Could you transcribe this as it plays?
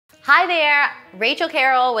Hi there, Rachel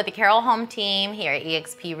Carroll with the Carroll Home Team here at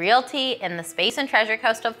eXp Realty in the Space and Treasure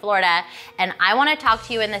Coast of Florida. And I want to talk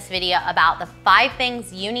to you in this video about the 5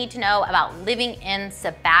 things you need to know about living in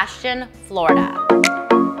Sebastian, Florida.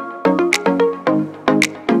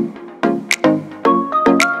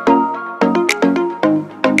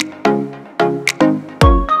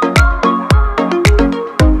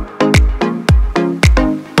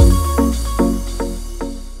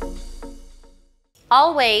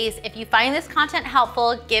 Always, if you find this content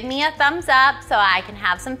helpful, give me a thumbs up so I can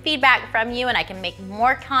have some feedback from you and I can make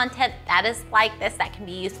more content that is like this that can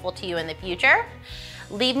be useful to you in the future.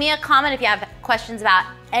 Leave me a comment if you have questions about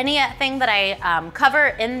anything that I cover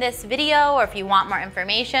in this video, or if you want more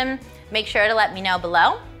information, make sure to let me know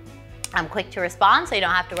below. I'm quick to respond, so you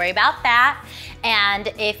don't have to worry about that. And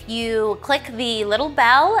if you click the little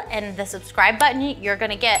bell and the subscribe button, you're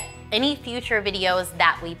gonna get any future videos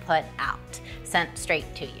that we put out sent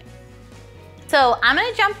straight to you. So I'm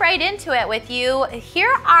gonna jump right into it with you.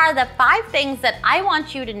 Here are the 5 things that I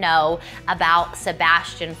want you to know about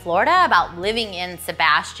Sebastian, Florida, about living in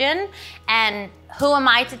Sebastian. And who am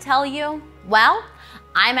I to tell you? Well,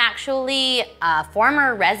 I'm actually a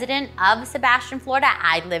former resident of Sebastian, Florida.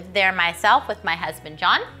 I lived there myself with my husband,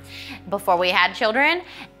 John, before we had children.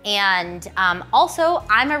 And also,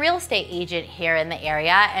 I'm a real estate agent here in the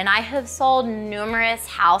area, and I have sold numerous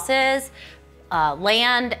houses,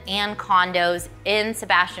 land and condos in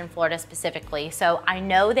Sebastian, Florida specifically. So I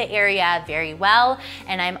know the area very well,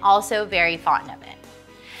 and I'm also very fond of it.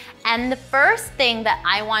 And the first thing that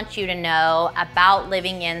I want you to know about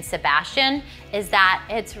living in Sebastian is that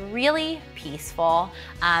it's really peaceful.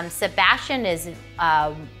 Sebastian is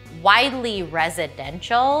widely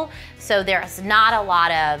residential, so there's not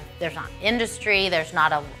industry, there's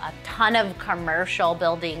not a ton of commercial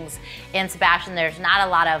buildings in Sebastian. There's not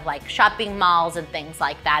a lot of like shopping malls and things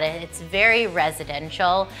like that. It's very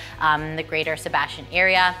residential, the greater Sebastian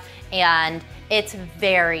area, and it's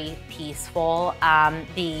very peaceful.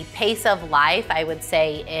 The pace of life, I would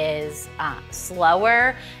say, is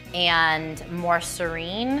slower and more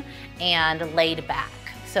serene and laid back.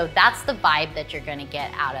 So that's the vibe that you're gonna get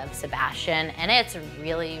out of Sebastian, and it's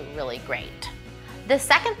really, really great. The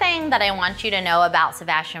second thing that I want you to know about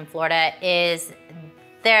Sebastian, Florida is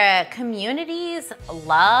the community's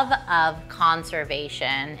love of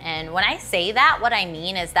conservation. And when I say that, what I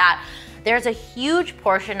mean is that there's a huge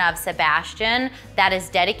portion of Sebastian that is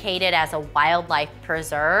dedicated as a wildlife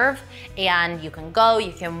preserve, and you can go,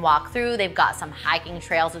 you can walk through. They've got some hiking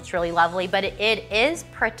trails. It's really lovely, but it is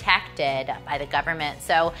protected by the government.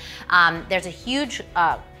 So there's a huge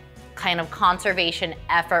kind of conservation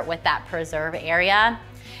effort with that preserve area.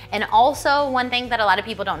 And also, one thing that a lot of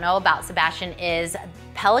people don't know about Sebastian is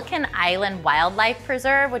Pelican Island Wildlife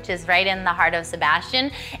Preserve, which is right in the heart of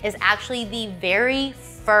Sebastian, is actually the very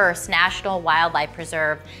first national wildlife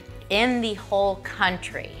preserve in the whole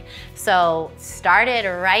country. So started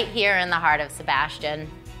right here in the heart of Sebastian.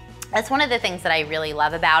 That's one of the things that I really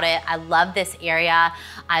love about it. I love this area.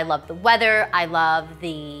 I love the weather. I love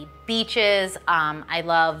the beaches. I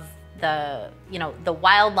love the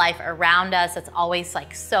wildlife around us. It's always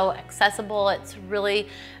like so accessible.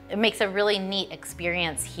 It makes a really neat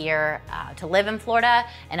experience here to live in Florida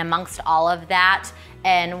and amongst all of that.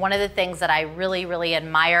 And one of the things that I really, really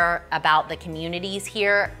admire about the communities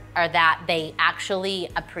here are that they actually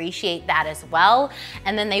appreciate that as well.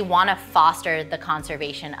 And then they want to foster the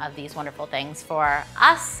conservation of these wonderful things for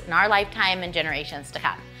us in our lifetime and generations to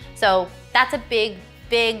come. So that's a big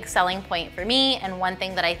selling point for me, and one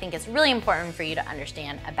thing that I think is really important for you to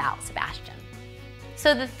understand about Sebastian.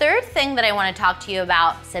 So the third thing that I want to talk to you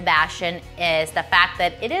about Sebastian is the fact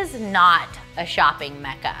that it is not a shopping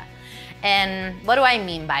mecca. And what do I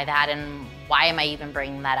mean by that, and why am I even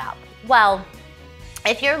bringing that up? Well,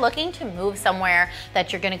 if you're looking to move somewhere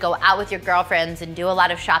that you're going to go out with your girlfriends and do a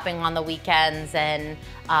lot of shopping on the weekends, and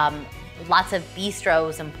lots of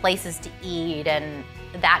bistros and places to eat and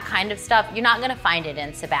that kind of stuff, you're not gonna find it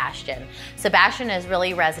in Sebastian. Sebastian is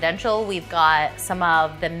really residential. We've got some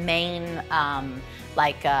of the main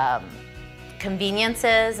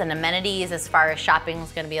conveniences and amenities as far as shopping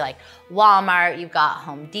is gonna be like Walmart, you've got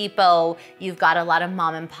Home Depot, you've got a lot of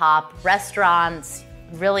mom and pop restaurants,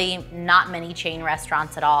 really not many chain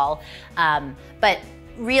restaurants at all. But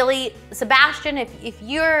really, Sebastian, if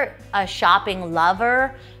you're a shopping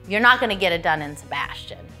lover, you're not gonna get it done in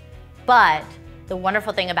Sebastian. But the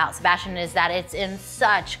wonderful thing about Sebastian is that it's in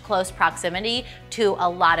such close proximity to a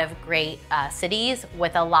lot of great cities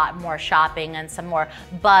with a lot more shopping and some more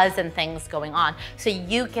buzz and things going on. So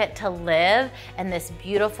you get to live in this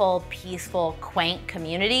beautiful, peaceful, quaint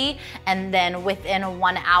community, and then within a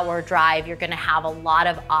 1 hour drive, you're gonna have a lot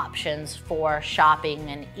of options for shopping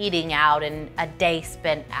and eating out and a day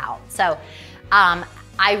spent out. So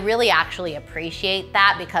I really actually appreciate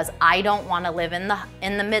that, because I don't want to live in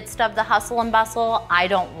the midst of the hustle and bustle. I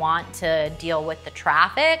don't want to deal with the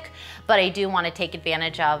traffic, but I do want to take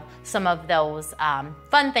advantage of some of those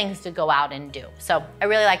fun things to go out and do. So I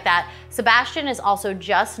really like that. Sebastian is also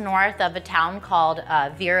just north of a town called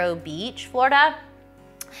Vero Beach, Florida.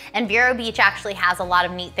 And Vero Beach actually has a lot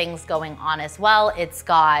of neat things going on as well. It's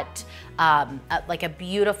got like a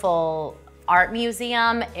beautiful art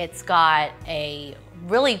museum. It's got a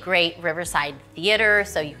really great riverside theater,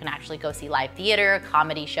 so you can actually go see live theater,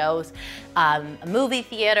 comedy shows, a movie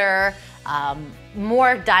theater,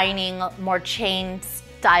 more dining, more chain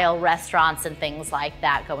style restaurants and things like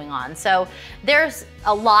that going on. So there's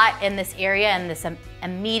a lot in this area, in this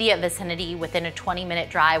immediate vicinity, within a 20-minute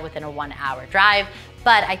drive, within a 1 hour drive.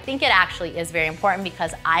 But I think it actually is very important,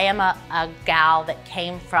 because I am a gal that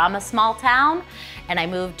came from a small town and I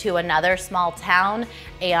moved to another small town,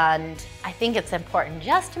 and I think it's important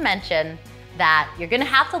just to mention that you're gonna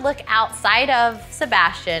have to look outside of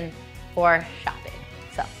Sebastian for shopping.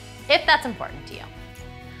 So if that's important to you.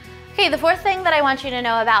 Okay, the fourth thing that I want you to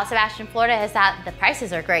know about Sebastian, Florida is that the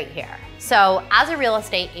prices are great here. So as a real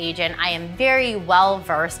estate agent, I am very well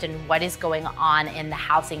versed in what is going on in the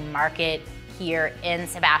housing market here in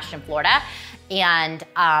Sebastian, Florida. And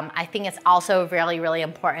I think it's also really, really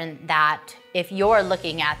important that if you're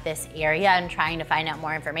looking at this area and trying to find out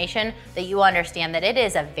more information, that you understand that it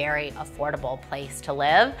is a very affordable place to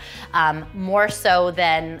live, more so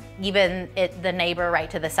than even the neighbor right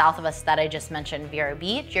to the south of us that I just mentioned, Vero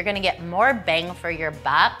Beach. You're gonna get more bang for your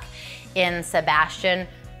buck in Sebastian.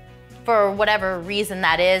 For whatever reason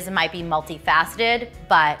that is, it might be multifaceted,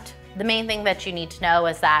 but the main thing that you need to know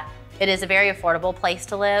is that it is a very affordable place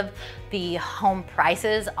to live. The home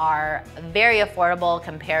prices are very affordable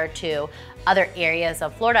compared to other areas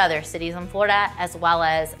of Florida, other cities in Florida, as well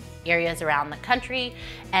as areas around the country.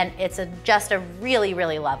 And it's just a really,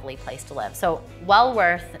 really lovely place to live. So well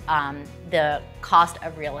worth the cost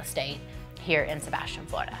of real estate here in Sebastian,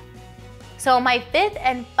 Florida. So my fifth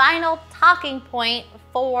and final talking point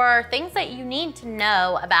for things that you need to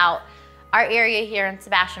know about our area here in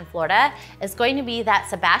Sebastian, Florida, is going to be that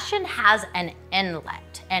Sebastian has an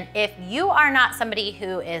inlet. And if you are not somebody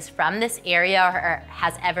who is from this area or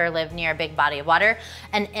has ever lived near a big body of water,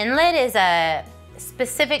 an inlet is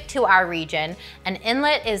specific to our region. An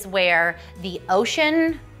inlet is where the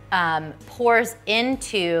ocean pours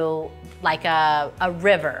into like a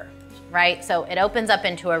river, right? So it opens up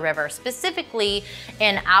into a river. Specifically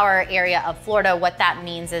in our area of Florida, what that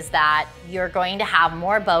means is that you're going to have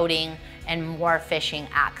more boating and more fishing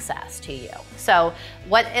access to you. So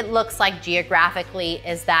what it looks like geographically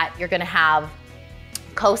is that you're gonna have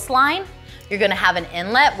coastline, you're gonna have an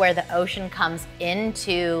inlet where the ocean comes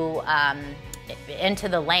into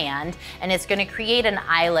the land, and it's gonna create an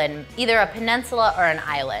island, either a peninsula or an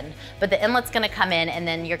island. But the inlet's gonna come in, and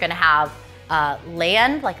then you're gonna have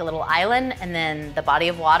land, like a little island, and then the body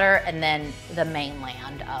of water, and then the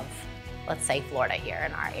mainland of, let's say, Florida here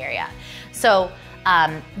in our area. So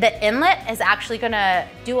the inlet is actually gonna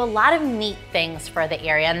do a lot of neat things for the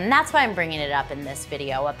area, and that's why I'm bringing it up in this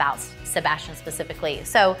video about Sebastian specifically.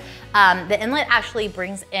 So the inlet actually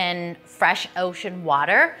brings in fresh ocean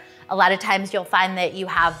water. A lot of times you'll find that you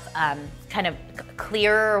have kind of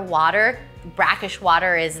clearer water. Brackish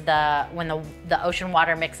water is when the ocean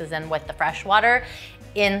water mixes in with the fresh water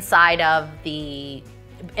inside of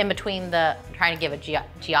in between I'm trying to give a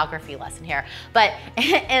geography lesson here, but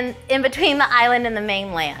in between the island and the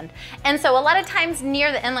mainland. And so a lot of times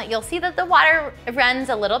near the inlet, you'll see that the water runs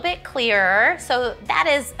a little bit clearer. So that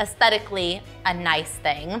is aesthetically a nice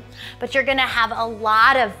thing, but you're gonna have a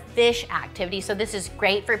lot of fish activity. So this is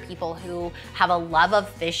great for people who have a love of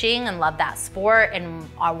fishing and love that sport and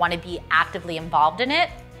wanna be actively involved in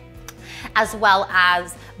it, as well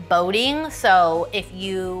as boating. So if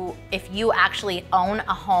you actually own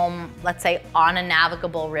a home, let's say on a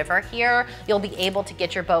navigable river here, you'll be able to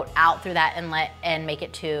get your boat out through that inlet and make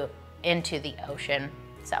it into the ocean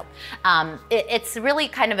So it's really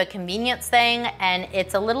kind of a convenience thing, and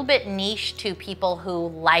it's a little bit niche to people who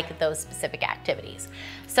like those specific activities.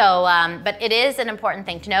 So, but it is an important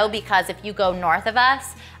thing to know, because if you go north of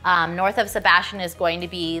us, north of Sebastian is going to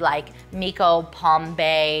be like Mico, Palm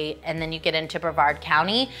Bay, and then you get into Brevard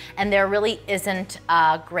County, and there really isn't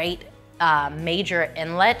a great major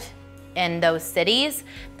inlet in those cities,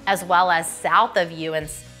 as well as south of you and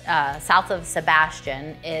south of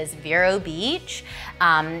Sebastian is Vero Beach,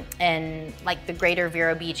 and like the greater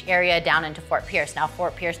Vero Beach area down into Fort Pierce. Now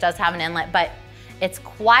Fort Pierce does have an inlet, but it's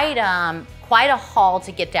quite a haul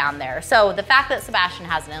to get down there. So the fact that Sebastian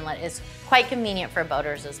has an inlet is quite convenient for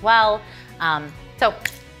boaters as well. So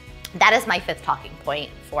that is my 5th talking point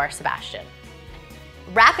for Sebastian.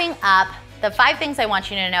 Wrapping up, the 5 things I want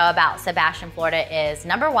you to know about Sebastian, Florida is,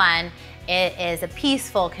 number 1, it is a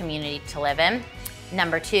peaceful community to live in.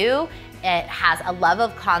 Number 2, it has a love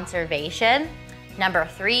of conservation. Number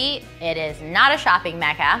 3, it is not a shopping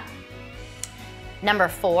mecca. Number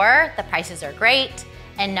 4, the prices are great.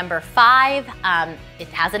 And number 5, it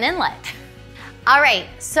has an inlet. All right,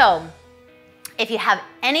 so if you have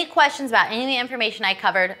any questions about any of the information I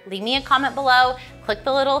covered, leave me a comment below, click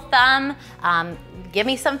the little thumb, give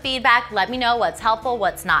me some feedback, let me know what's helpful,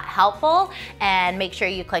 what's not helpful, and make sure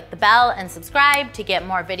you click the bell and subscribe to get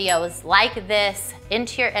more videos like this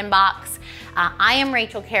into your inbox. I am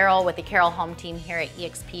Rachel Carroll with the Carroll Home Team here at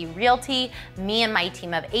eXp Realty. Me and my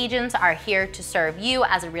team of agents are here to serve you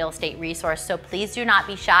as a real estate resource, so please do not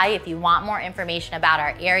be shy. If you want more information about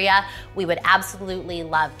our area, we would absolutely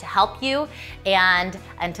love to help you. And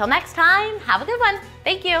until next time, have a good one.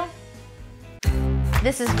 Thank you.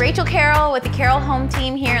 This is Rachel Carroll with the Carroll Home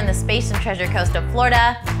Team here in the Space and Treasure Coast of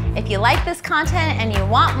Florida. If you like this content and you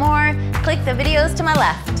want more, click the videos to my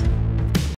left.